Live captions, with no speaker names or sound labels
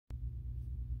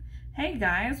Hey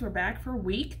guys, we're back for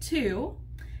week 2,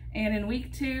 and in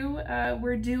week 2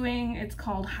 we're doing, it's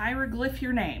called Hieroglyph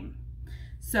Your Name.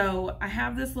 So I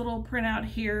have this little printout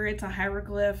here. It's a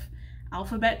hieroglyph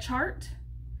alphabet chart,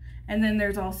 and then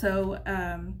there's also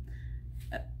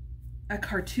a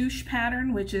cartouche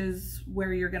pattern, which is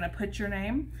where you're going to put your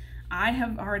name. I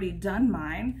have already done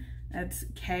mine. That's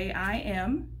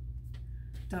K-I-M.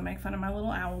 Don't make fun of my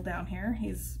little owl down here.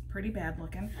 He's pretty bad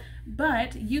looking.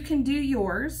 But you can do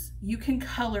yours. You can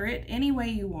color it any way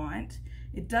you want.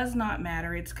 It does not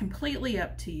matter. It's completely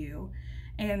up to you.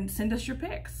 And send us your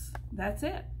pics. That's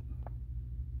it.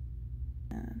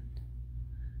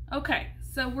 Okay,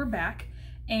 so we're back.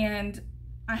 And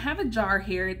I have a jar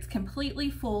here. It's completely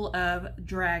full of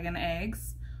dragon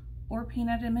eggs or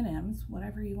peanut M&Ms,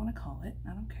 whatever you want to call it.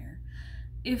 I don't care.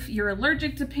 If you're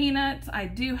allergic to peanuts, I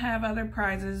do have other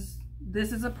prizes.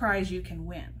 This is a prize you can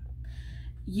win.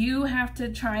 You have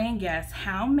to try and guess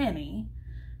how many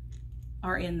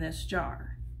are in this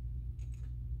jar.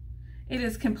 It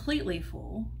is completely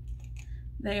full.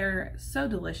 They're so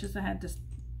delicious, I had to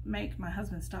make my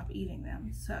husband stop eating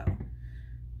them. So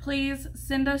please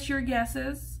send us your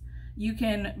guesses. You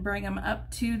can bring them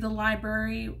up to the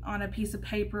library on a piece of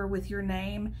paper with your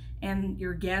name and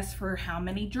your guess for how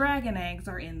many dragon eggs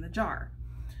are in the jar.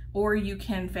 Or you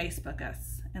can Facebook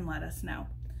us and let us know.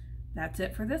 That's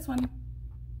it for this one.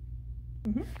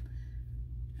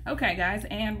 Okay guys,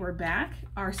 and we're back.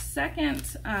 Our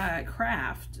second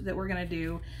craft that we're gonna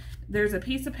do, there's a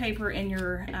piece of paper in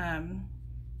your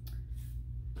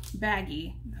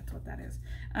baggie, that's what that is,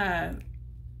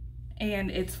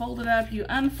 and it's folded up. You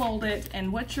unfold it,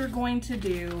 and what you're going to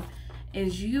do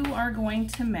is you are going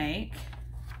to make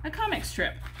a comic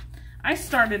strip. I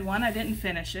started one, I didn't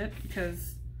finish it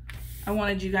because I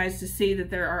wanted you guys to see that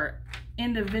there are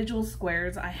individual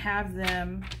squares. I have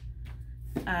them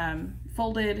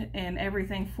folded and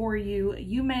everything for you.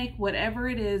 You make whatever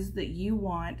it is that you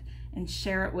want and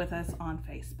share it with us on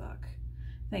Facebook.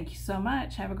 Thank you so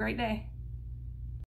much. Have a great day.